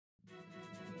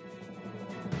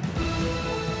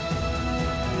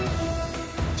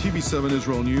TV7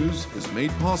 Israel News is made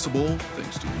possible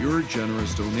thanks to your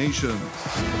generous donations.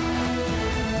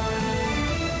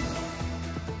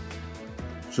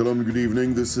 Shalom and good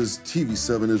evening. This is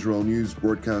TV7 Israel News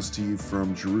broadcast to you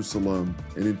from Jerusalem.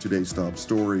 And in today's top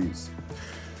stories,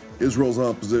 Israel's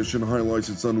opposition highlights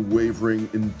its unwavering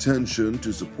intention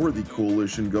to support the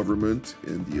coalition government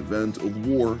in the event of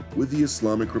war with the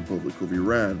Islamic Republic of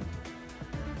Iran.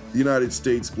 The United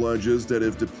States pledges that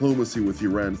if diplomacy with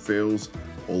Iran fails,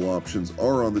 all options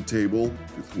are on the table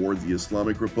to thwart the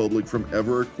Islamic Republic from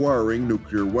ever acquiring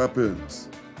nuclear weapons.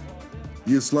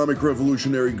 The Islamic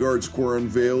Revolutionary Guards Corps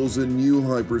unveils a new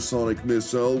hypersonic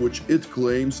missile which it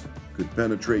claims could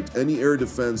penetrate any air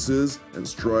defenses and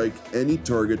strike any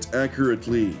target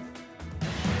accurately.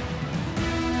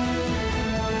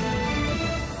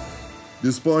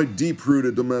 Despite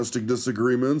deep-rooted domestic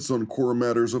disagreements on core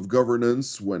matters of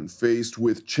governance, when faced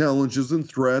with challenges and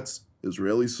threats,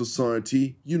 Israeli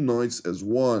society unites as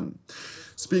one.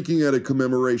 Speaking at a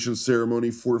commemoration ceremony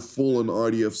for fallen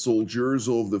IDF soldiers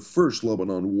of the First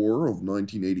Lebanon War of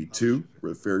 1982,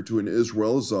 referred to in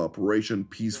Israel as Operation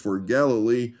Peace for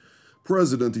Galilee,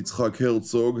 President Yitzhak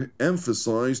Herzog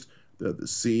emphasized that the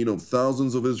scene of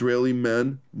thousands of Israeli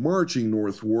men marching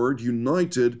northward,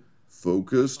 united,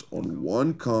 focused on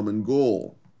one common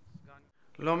goal.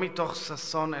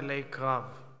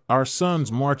 Our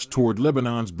sons marched toward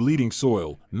Lebanon's bleeding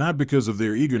soil, not because of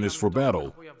their eagerness for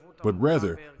battle, but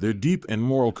rather their deep and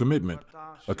moral commitment,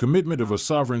 a commitment of a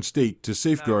sovereign state to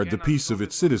safeguard the peace of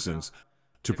its citizens,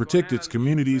 to protect its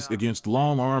communities against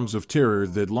long arms of terror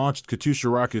that launched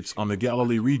Katyusha rockets on the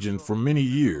Galilee region for many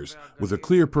years with a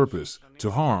clear purpose: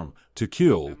 to harm, to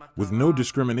kill, with no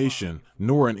discrimination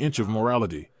nor an inch of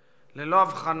morality.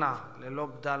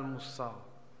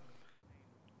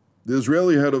 The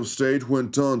Israeli head of state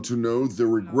went on to note the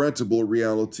regrettable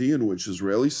reality in which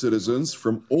Israeli citizens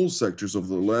from all sectors of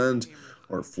the land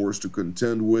are forced to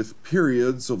contend with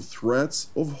periods of threats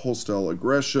of hostile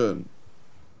aggression.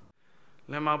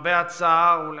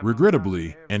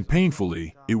 Regrettably and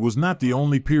painfully, it was not the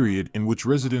only period in which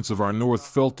residents of our north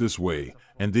felt this way,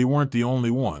 and they weren't the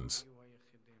only ones.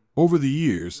 Over the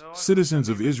years, citizens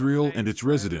of Israel and its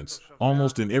residents,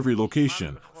 almost in every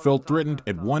location, felt threatened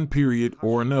at one period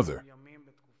or another.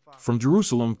 From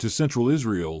Jerusalem to central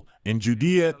Israel, in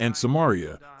Judea and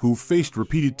Samaria, who faced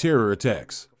repeated terror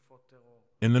attacks.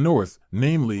 In the north,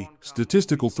 namely,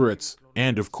 statistical threats,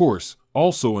 and of course,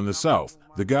 also in the south,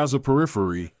 the Gaza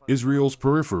periphery, Israel's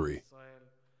periphery.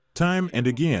 Time and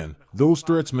again, those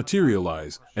threats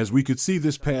materialize, as we could see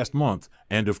this past month,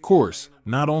 and of course,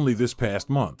 not only this past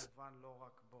month.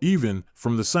 Even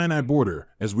from the Sinai border,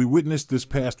 as we witnessed this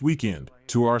past weekend,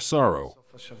 to our sorrow.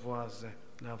 It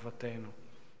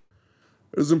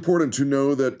is important to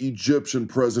know that Egyptian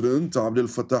President Abdel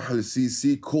Fattah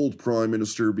al-Sisi called Prime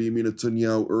Minister Benjamin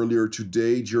Netanyahu earlier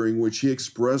today, during which he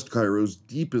expressed Cairo's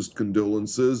deepest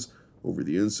condolences over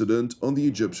the incident on the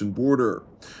Egyptian border.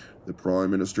 The Prime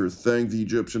Minister thanked the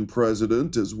Egyptian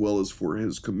President as well as for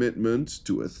his commitment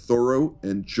to a thorough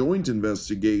and joint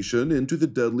investigation into the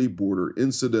deadly border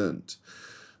incident.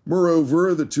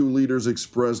 Moreover, the two leaders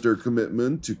expressed their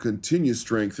commitment to continue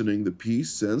strengthening the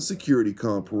peace and security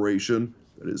cooperation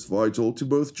that is vital to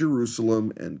both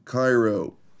Jerusalem and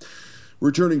Cairo.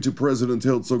 Returning to President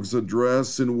Herzog's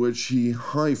address, in which he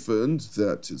hyphened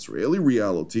that Israeli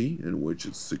reality in which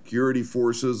its security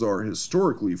forces are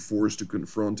historically forced to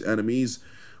confront enemies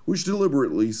which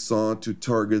deliberately sought to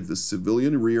target the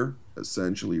civilian rear,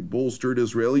 essentially bolstered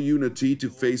Israeli unity to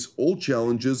face all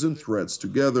challenges and threats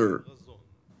together.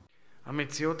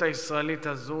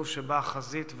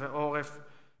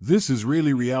 This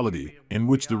Israeli reality, in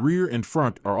which the rear and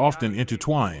front are often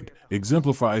intertwined,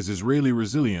 exemplifies Israeli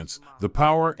resilience, the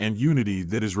power and unity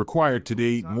that is required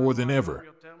today more than ever.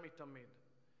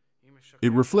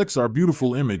 It reflects our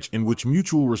beautiful image in which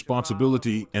mutual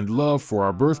responsibility and love for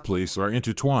our birthplace are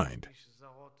intertwined.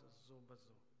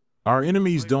 Our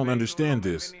enemies don't understand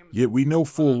this, yet we know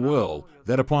full well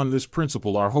that upon this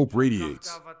principle our hope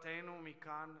radiates.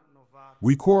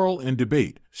 We quarrel and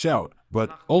debate, shout,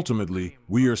 but ultimately,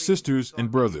 we are sisters and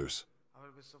brothers.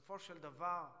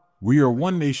 We are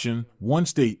one nation, one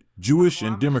state, Jewish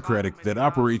and democratic, that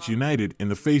operates united in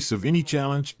the face of any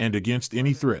challenge and against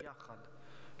any threat.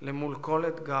 In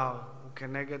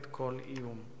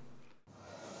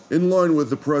line with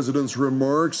the President's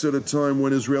remarks at a time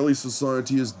when Israeli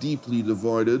society is deeply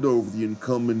divided over the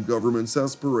incumbent government's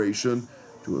aspiration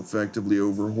to effectively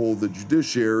overhaul the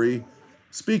judiciary,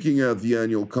 speaking at the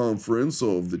annual conference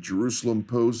of the Jerusalem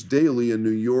Post Daily in New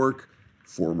York,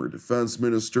 former Defense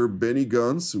Minister Benny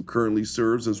Gantz, who currently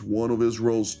serves as one of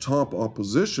Israel's top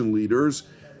opposition leaders,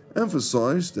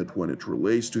 emphasized that when it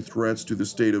relates to threats to the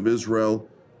state of Israel,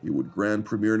 he would grant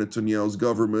Premier Netanyahu's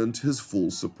government his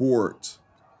full support.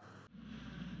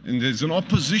 And as an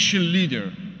opposition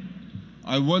leader,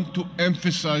 I want to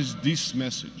emphasize this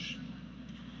message.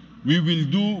 We will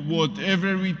do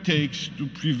whatever it takes to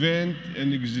prevent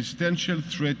an existential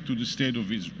threat to the state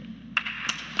of Israel.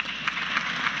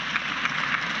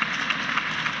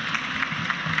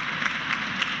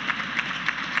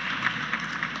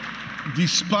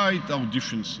 Despite our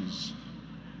differences,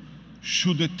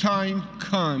 should the time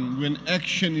come when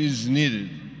action is needed,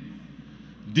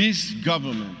 this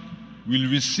government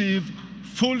will receive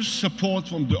full support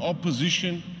from the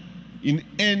opposition in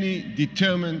any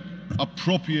determined,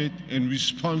 appropriate, and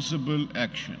responsible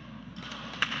action.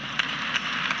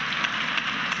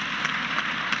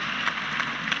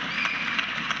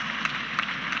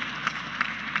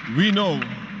 We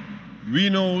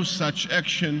know such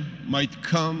action might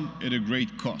come at a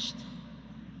great cost.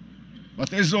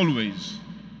 But as always,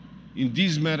 in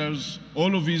these matters,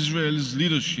 all of Israel's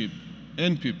leadership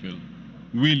and people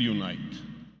will unite.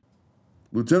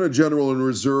 Lieutenant General in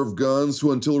Reserve Gantz,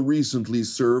 who until recently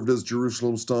served as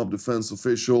Jerusalem's top defense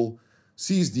official,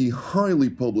 seized the highly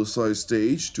publicized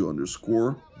stage to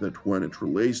underscore that when it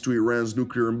relates to Iran's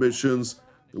nuclear ambitions,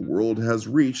 the world has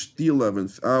reached the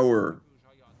 11th hour.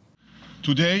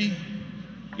 Today,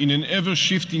 in an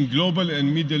ever-shifting global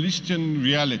and Middle Eastern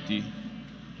reality,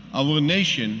 our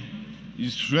nation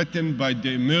is threatened by the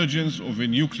emergence of a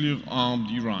nuclear-armed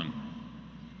Iran.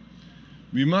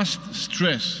 We must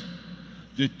stress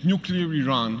that nuclear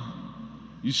Iran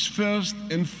is first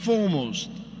and foremost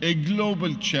a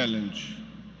global challenge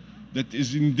that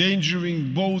is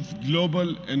endangering both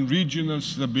global and regional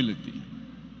stability.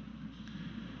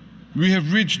 We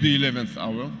have reached the 11th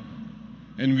hour,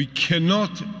 and we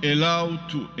cannot allow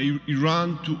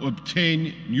Iran to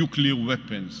obtain nuclear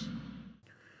weapons.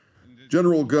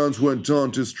 General Gantz went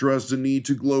on to stress the need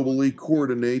to globally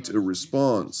coordinate a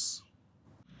response.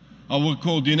 Our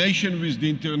coordination with the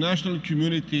international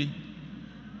community,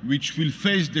 which will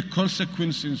face the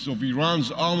consequences of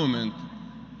Iran's armament,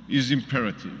 is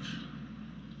imperative.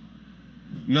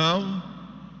 Now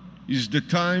is the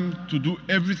time to do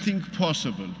everything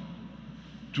possible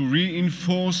to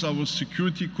reinforce our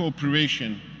security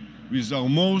cooperation with our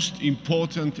most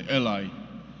important ally,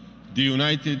 the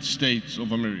United States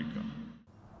of America.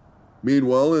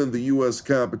 Meanwhile, in the U.S.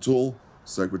 Capitol,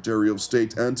 Secretary of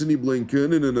State Antony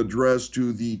Blinken, in an address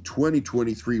to the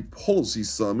 2023 Policy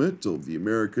Summit of the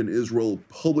American-Israel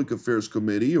Public Affairs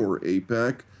Committee, or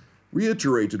AIPAC,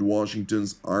 reiterated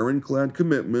Washington's ironclad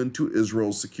commitment to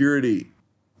Israel's security.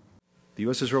 The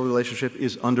U.S.-Israel relationship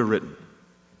is underwritten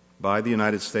by the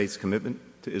United States' commitment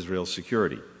to Israel's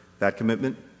security. That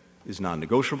commitment is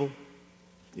non-negotiable.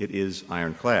 It is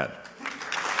ironclad.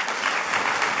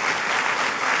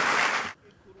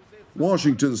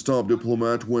 Washington's top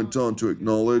diplomat went on to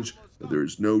acknowledge that there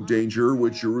is no danger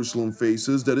which Jerusalem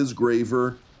faces that is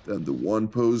graver than the one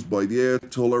posed by the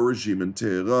Ayatollah regime in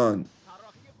Tehran.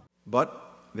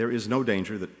 But there is no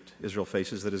danger that Israel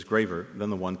faces that is graver than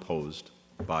the one posed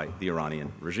by the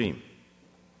Iranian regime.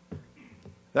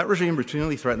 That regime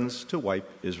routinely threatens to wipe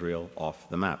Israel off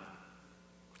the map.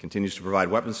 It continues to provide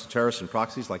weapons to terrorists and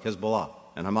proxies like Hezbollah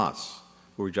and Hamas,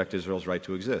 who reject Israel's right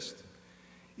to exist.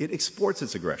 It exports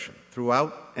its aggression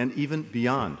throughout and even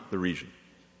beyond the region,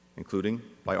 including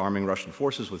by arming Russian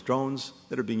forces with drones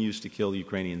that are being used to kill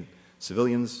Ukrainian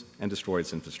civilians and destroy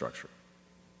its infrastructure.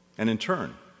 And in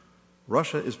turn,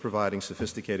 Russia is providing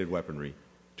sophisticated weaponry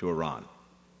to Iran.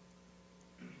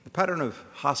 The pattern of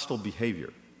hostile behavior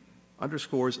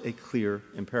underscores a clear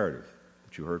imperative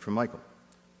that you heard from Michael.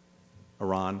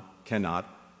 Iran cannot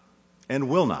and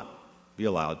will not be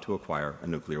allowed to acquire a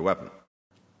nuclear weapon.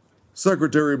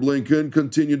 Secretary Blinken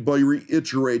continued by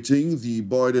reiterating the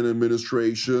Biden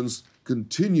administration's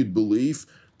continued belief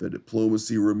that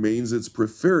diplomacy remains its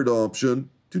preferred option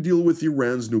to deal with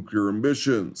Iran's nuclear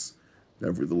ambitions.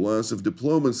 Nevertheless, if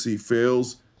diplomacy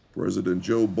fails, President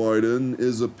Joe Biden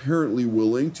is apparently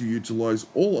willing to utilize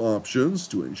all options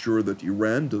to ensure that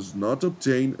Iran does not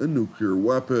obtain a nuclear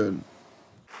weapon.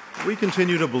 We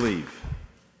continue to believe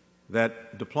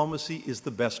that diplomacy is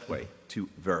the best way to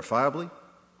verifiably,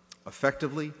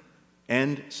 effectively,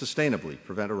 and sustainably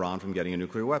prevent Iran from getting a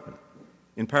nuclear weapon.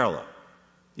 In parallel,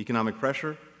 economic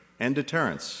pressure and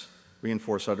deterrence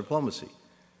reinforce our diplomacy.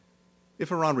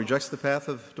 If Iran rejects the path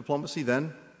of diplomacy,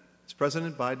 then, as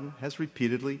President Biden has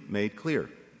repeatedly made clear,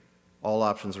 all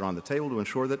options are on the table to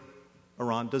ensure that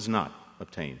Iran does not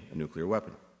obtain a nuclear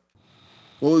weapon.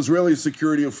 While Israeli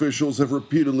security officials have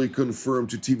repeatedly confirmed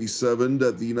to TV7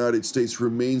 that the United States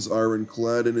remains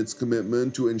ironclad in its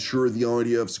commitment to ensure the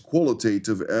IDF's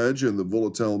qualitative edge in the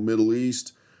volatile Middle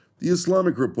East, the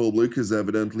Islamic Republic is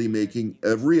evidently making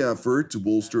every effort to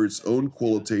bolster its own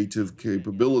qualitative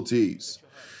capabilities.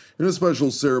 In a special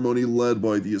ceremony led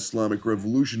by the Islamic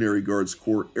Revolutionary Guards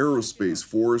Corps Aerospace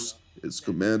Force, its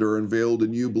commander unveiled a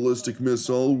new ballistic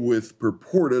missile with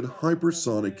purported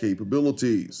hypersonic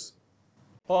capabilities.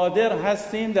 At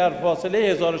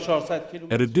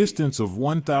a distance of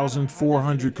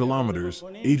 1,400 kilometers,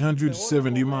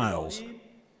 870 miles,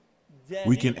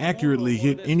 we can accurately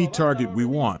hit any target we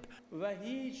want,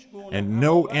 and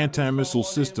no anti-missile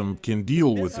system can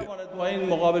deal with it.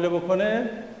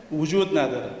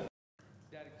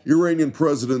 Iranian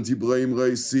President Ibrahim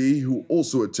Raisi, who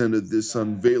also attended this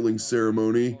unveiling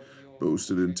ceremony,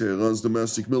 boasted in Tehran's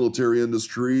domestic military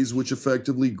industries, which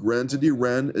effectively granted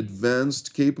Iran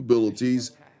advanced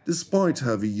capabilities despite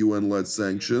heavy UN-led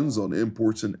sanctions on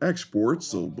imports and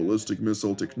exports of ballistic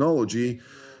missile technology,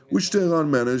 which Tehran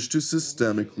managed to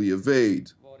systemically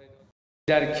evade.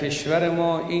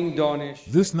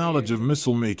 This knowledge of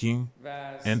missile making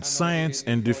and science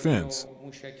and defense,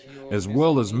 as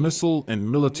well as missile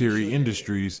and military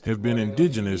industries, have been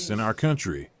indigenous in our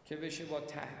country.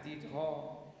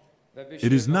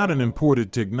 It is not an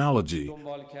imported technology,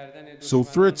 so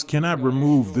threats cannot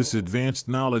remove this advanced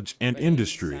knowledge and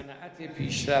industry.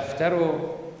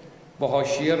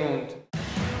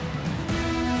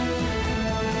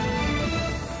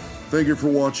 Thank you for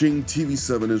watching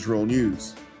TV7 Israel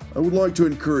News. I would like to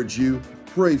encourage you,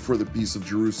 pray for the peace of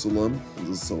Jerusalem and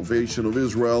the salvation of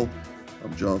Israel.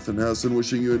 I'm Jonathan Hassan,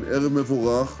 wishing you an Erev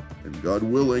Mevorach, and God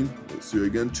willing, we'll see you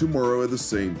again tomorrow at the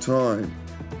same time.